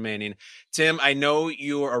 questions remaining. Tim, I know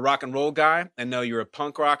you're a rock and roll guy. I know you're a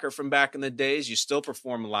punk rocker from back in the days. You still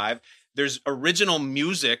perform live. There's original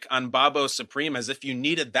music on Babo Supreme, as if you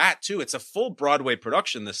needed that too. It's a full Broadway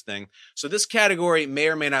production, this thing. So this category may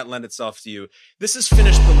or may not lend itself to you. This is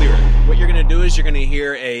Finish the Lyric. What you're going to do is you're going to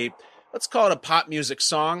hear let's call it a pop music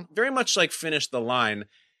song, very much like Finish the Line.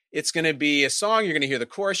 It's going to be a song. You're going to hear the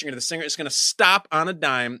chorus. You're going to hear the singer. It's going to stop on a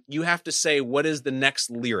dime. You have to say, what is the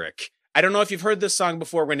next lyric? I don't know if you've heard this song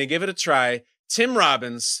before. We're going to give it a try. Tim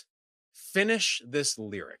Robbins, Finish This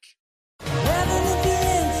Lyric.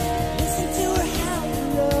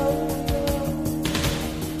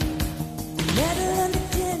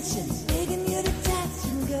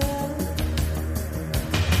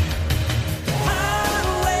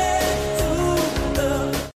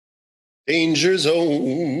 Danger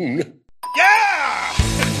Zone. Yeah!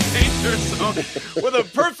 Danger Zone with a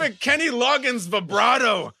perfect Kenny Loggins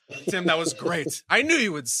vibrato. Tim, that was great. I knew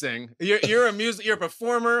you would sing. You're a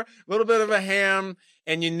performer, a little bit of a ham,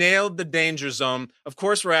 and you nailed the Danger Zone. Of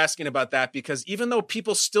course, we're asking about that because even though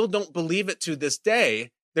people still don't believe it to this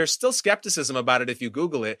day, there's still skepticism about it if you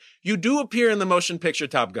Google it. You do appear in the motion picture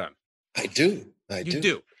Top Gun. I do. You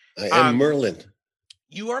do. I am Merlin.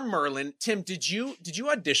 You are Merlin. Tim, did you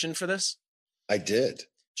audition for this? I did.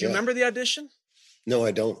 Do you remember the audition? No,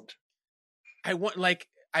 I don't. I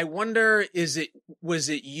wonder, was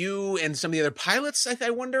it you and some of the other pilots?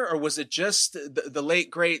 I wonder, or was it just the late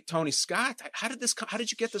great Tony Scott? How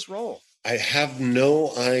did you get this role? I have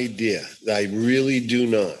no idea. I really do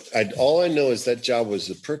not. All I know is that job was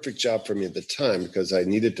the perfect job for me at the time because I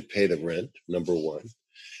needed to pay the rent. Number one,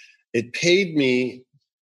 it paid me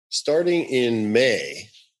starting in May.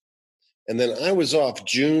 And then I was off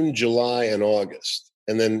June, July, and August,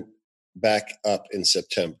 and then back up in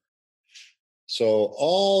September. So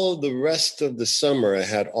all the rest of the summer I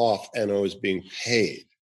had off and I was being paid.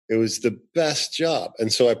 It was the best job.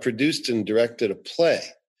 And so I produced and directed a play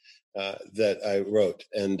that I wrote.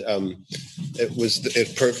 And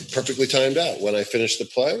it perfectly timed out. When I finished the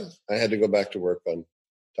play, I had to go back to work on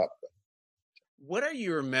Top Gun. What are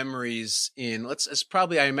your memories I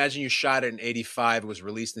imagine you shot it in 85, was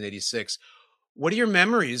released in 86. What are your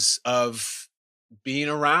memories of being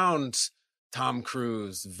around Tom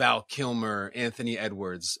Cruise, Val Kilmer, Anthony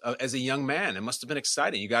Edwards as a young man? It must have been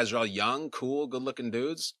exciting. You guys are all young, cool, good looking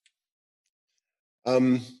dudes.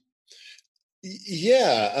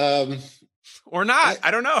 Yeah. Or not. I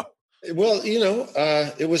don't know. Well,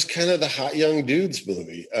 it was kind of the hot young dudes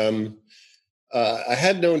movie. I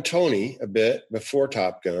had known Tony a bit before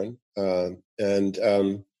Top Gun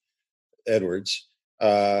and Edwards.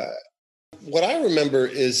 What I remember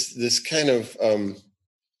is this kind of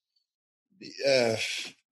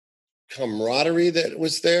camaraderie that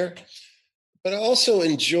was there, but I also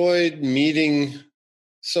enjoyed meeting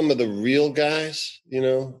some of the real guys,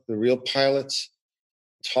 the real pilots,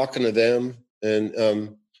 talking to them.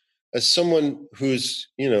 And as someone who's,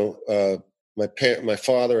 my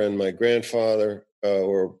father and my grandfather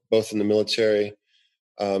were both in the military.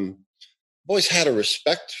 I've always had a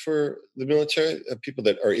respect for the military, people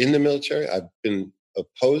that are in the military. I've been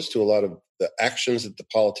opposed to a lot of the actions that the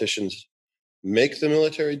politicians make the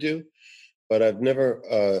military do, but I've never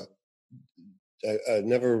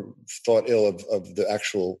thought ill of the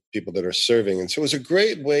actual people that are serving. And so it was a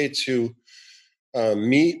great way to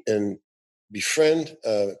meet and befriend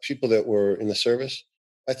people that were in the service.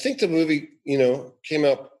 I think the movie, came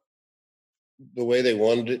out the way they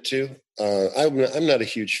wanted it to. I'm not a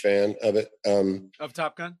huge fan of it. Of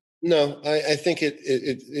Top Gun? No, I think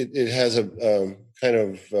it has a kind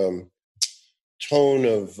of tone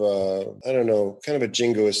of kind of a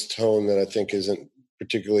jingoist tone that I think isn't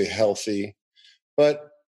particularly healthy.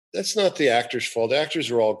 But that's not the actor's fault. The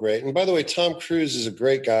actors are all great. And by the way, Tom Cruise is a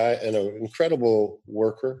great guy and an incredible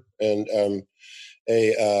worker. And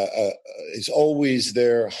he's always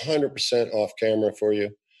there 100% off camera for you.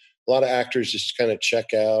 A lot of actors just kind of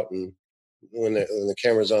check out, and when the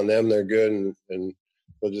camera's on them, they're good, and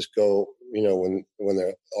they'll just go, when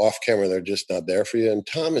they're off camera, they're just not there for you. And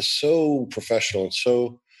Tom is so professional and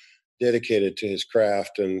so dedicated to his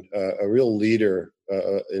craft, and a real leader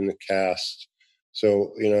in the cast.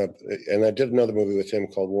 So, and I did another movie with him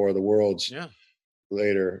called War of the Worlds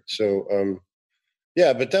later. So,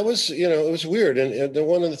 but that was, it was weird. And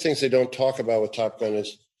one of the things they don't talk about with Top Gun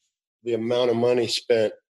is the amount of money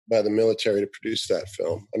spent by the military to produce that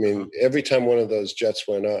film. I mean, every time one of those jets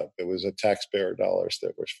went up, it was a taxpayer dollars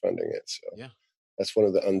that was funding it. So that's one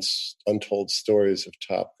of the untold stories of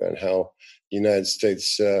Top Gun, how the United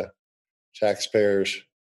States taxpayers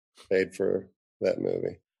paid for that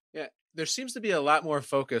movie. Yeah, there seems to be a lot more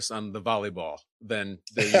focus on the volleyball than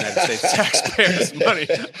the United States taxpayers' money.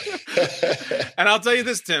 And I'll tell you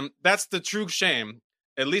this, Tim, that's the true shame,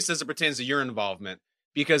 at least as it pertains to your involvement.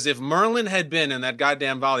 Because if Merlin had been in that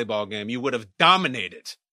goddamn volleyball game, you would have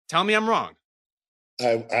dominated. Tell me I'm wrong.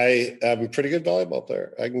 I'm a pretty good volleyball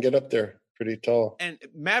player. I can get up there pretty tall. And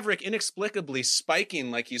Maverick inexplicably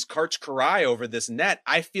spiking like he's Karch Karai over this net.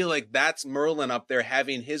 I feel like that's Merlin up there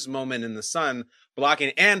having his moment in the sun,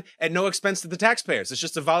 blocking, and at no expense to the taxpayers. It's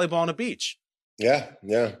just a volleyball on a beach. Yeah.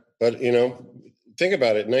 But, think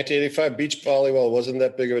about it. In 1985, beach volleyball wasn't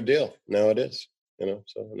that big of a deal. Now it is,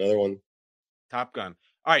 so another one. Top Gun.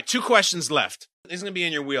 All right, 2 questions left. This is going to be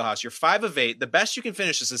in your wheelhouse. You're 5 of 8. The best you can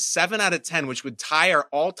finish is a 7 out of 10, which would tie our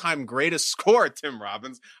all-time greatest score, Tim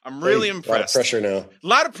Robbins. I'm really impressed. A lot of pressure now. A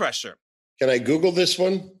lot of pressure. Can I Google this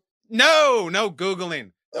one? No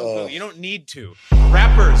Googling. You don't need to.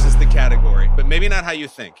 Rappers is the category, but maybe not how you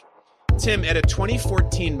think. Tim, at a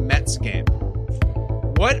 2014 Mets game,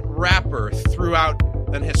 what rapper threw out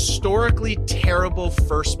an historically terrible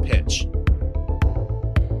first pitch?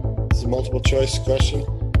 This is a multiple choice question.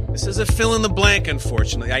 This is a fill in the blank,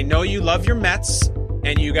 unfortunately. I know you love your Mets,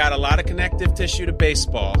 and you got a lot of connective tissue to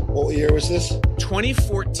baseball. What year was this?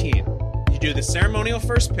 2014. You do the ceremonial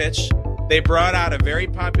first pitch. They brought out a very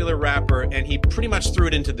popular rapper, and he pretty much threw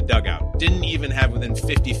it into the dugout. Didn't even have within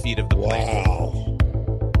 50 feet of the plate. Wow.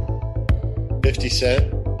 50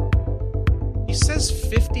 Cent? He says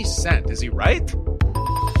 50 Cent. Is he right? Tim,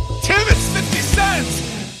 it's 50 Cent!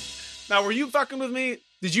 Now, were you fucking with me?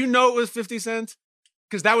 Did you know it was 50 Cent?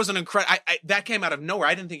 Because that was an incredible... that came out of nowhere.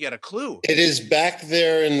 I didn't think you had a clue. It is back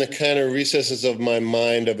there in the kind of recesses of my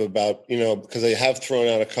mind of about, because I have thrown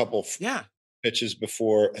out a couple pitches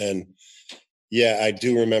before. And I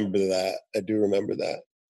do remember that.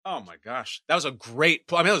 Oh, my gosh. That was a great...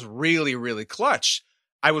 that was really, really clutch.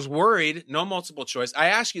 I was worried. No multiple choice. I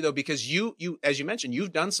ask you, though, because you, as you mentioned,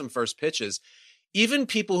 you've done some first pitches. Even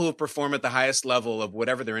people who perform at the highest level of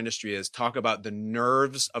whatever their industry is talk about the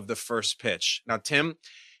nerves of the first pitch. Now, Tim,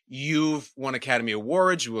 you've won Academy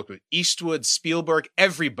Awards. You worked with Eastwood, Spielberg,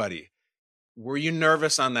 everybody. Were you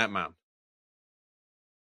nervous on that mound?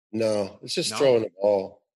 No, it's just throwing the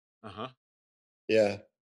ball. Uh-huh. Yeah.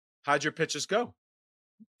 How'd your pitches go?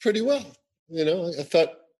 Pretty well. I thought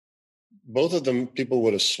both of them people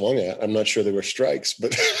would have swung at. I'm not sure they were strikes,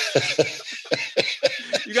 but...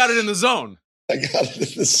 You got it in the zone. I got it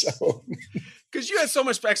in the zone. Because you had so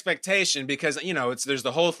much expectation because, there's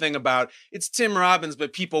the whole thing about it's Tim Robbins,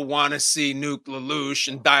 but people want to see Nuke LaLoosh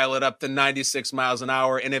and dial it up to 96 miles an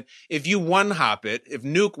hour. And if you one-hop it, if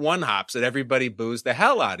Nuke one-hops it, everybody boos the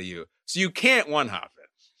hell out of you. So you can't one-hop it.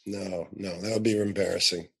 No, that would be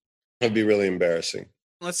embarrassing. That would be really embarrassing.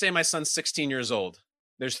 Let's say my son's 16 years old.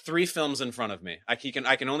 There's 3 films in front of me. I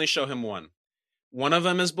can only show him one. One of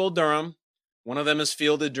them is Bull Durham. One of them is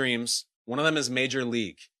Field of Dreams. One of them is Major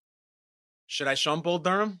League. Should I show him Bull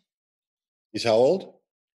Durham? He's how old?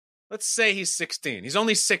 Let's say he's 16. He's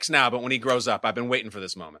only 6 now, but when he grows up, I've been waiting for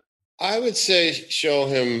this moment. I would say show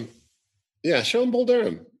him Bull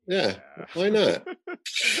Durham. Yeah, why not?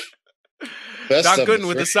 Doc Gooden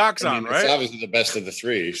with the socks on, right? It's obviously the best of the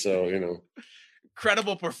 3, so,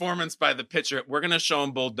 Incredible performance by the pitcher. We're going to show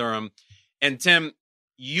him Bull Durham. And Tim,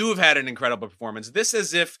 you've had an incredible performance. This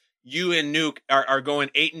is if you and Nuke are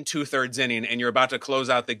going 8 2/3 inning and you're about to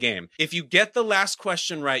close out the game. If you get the last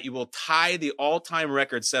question right, you will tie the all-time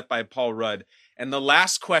record set by Paul Rudd. And the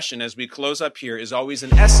last question as we close up here is always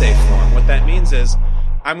an essay form. What that means is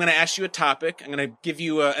I'm going to ask you a topic. I'm going to give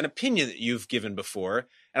you an opinion that you've given before.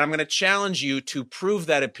 And I'm going to challenge you to prove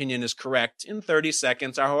that opinion is correct in 30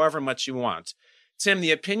 seconds or however much you want. Tim,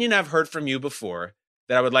 the opinion I've heard from you before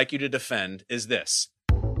that I would like you to defend is this.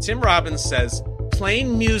 Tim Robbins says,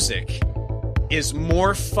 playing music is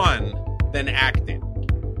more fun than acting.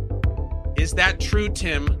 Is that true,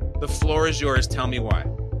 Tim? The floor is yours. Tell me why.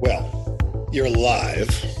 Well, you're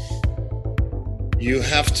live. You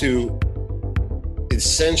have to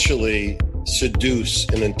essentially seduce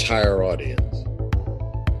an entire audience.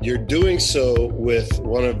 You're doing so with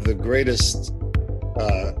one of the greatest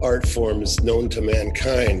art forms known to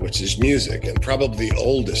mankind, which is music, and probably the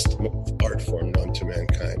oldest art form known to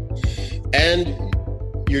mankind. And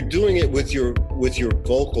you're doing it with your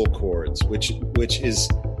vocal cords, which is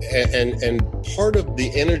and part of the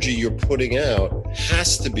energy you're putting out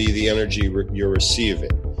has to be the energy you're receiving.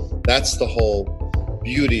 That's the whole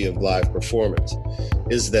beauty of live performance,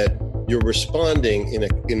 is that you're responding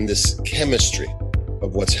in this chemistry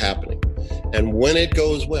of what's happening. And when it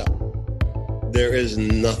goes well, there is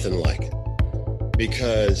nothing like it,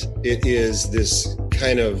 because it is this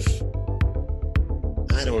kind of,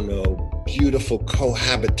 I don't know, beautiful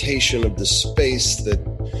cohabitation of the space that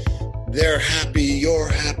they're happy,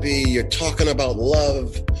 you're talking about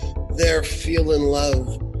love, they're feeling love,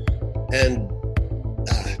 and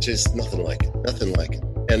just nothing like it.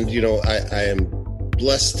 And, you know, I am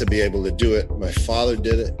blessed to be able to do it. My father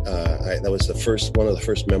did it. That was one of the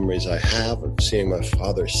first memories I have of seeing my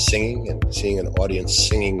father singing and seeing an audience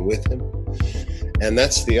singing with him. And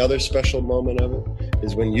that's the other special moment of it,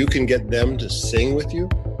 is when you can get them to sing with you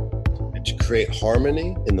and to create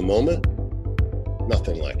harmony in the moment.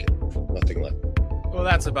 Nothing like it. Nothing like it. Well,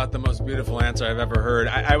 that's about the most beautiful answer I've ever heard.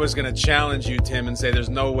 I was going to challenge you, Tim, and say there's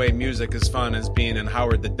no way music is fun as being in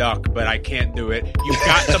Howard the Duck, but I can't do it. You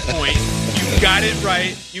got the point. You got it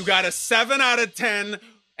right. You got a 7 out of 10,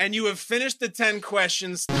 and you have finished the 10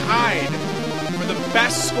 questions tied for the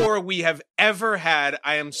best score we have ever had.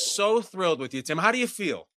 I am so thrilled with you, Tim. How do you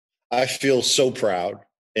feel? I feel so proud,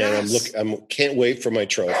 and Yes. I can't wait for my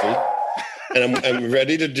trophy, and I'm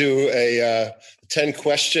ready to do a 10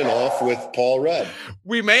 question off with Paul Rudd.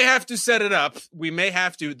 We may have to set it up. We may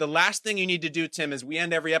have to. The last thing you need to do, Tim, is we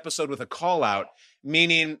end every episode with a call out,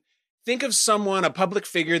 meaning think of someone, a public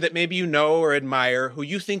figure that maybe you know or admire, who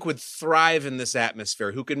you think would thrive in this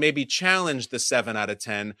atmosphere, who could maybe challenge the 7 out of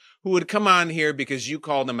 10, who would come on here because you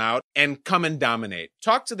called them out and come and dominate.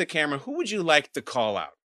 Talk to the camera. Who would you like to call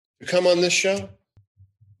out? To come on this show?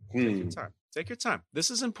 Take your time.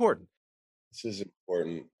 This is important. This is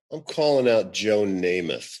important. I'm calling out Joe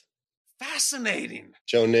Namath. Fascinating.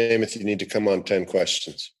 Joe Namath, you need to come on 10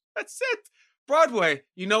 questions. That's it. Broadway,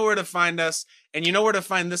 you know where to find us, and you know where to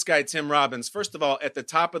find this guy, Tim Robbins. First of all, at the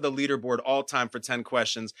top of the leaderboard all time for 10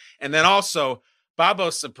 questions. And then also, Babo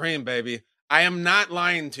Supreme, baby. I am not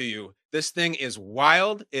lying to you. This thing is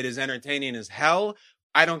wild. It is entertaining as hell.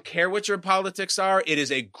 I don't care what your politics are. It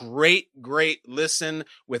is a great, great listen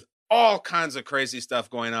with all kinds of crazy stuff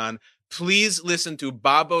going on. Please listen to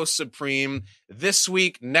Babo Supreme this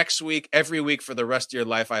week, next week, every week for the rest of your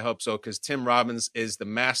life. I hope so, because Tim Robbins is the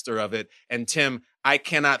master of it. And Tim, I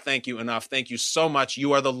cannot thank you enough. Thank you so much.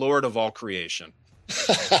 You are the Lord of all creation.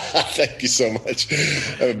 Thank you so much.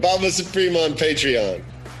 Babo Supreme on Patreon.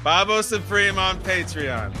 Babo Supreme on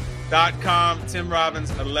Patreon.com. Tim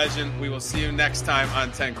Robbins, a legend. We will see you next time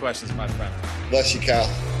on 10 Questions, my friend. Bless you,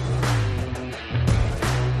 Kyle.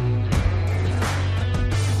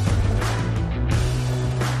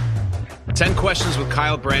 Ten Questions with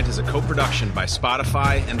Kyle Brandt is a co-production by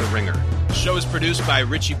Spotify and The Ringer. The show is produced by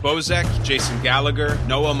Richie Bozek, Jason Gallagher,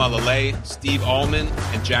 Noah Malalay, Steve Allman,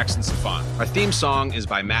 and Jackson Safon. Our theme song is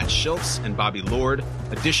by Matt Schultz and Bobby Lord.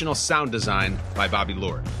 Additional sound design by Bobby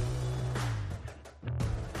Lord.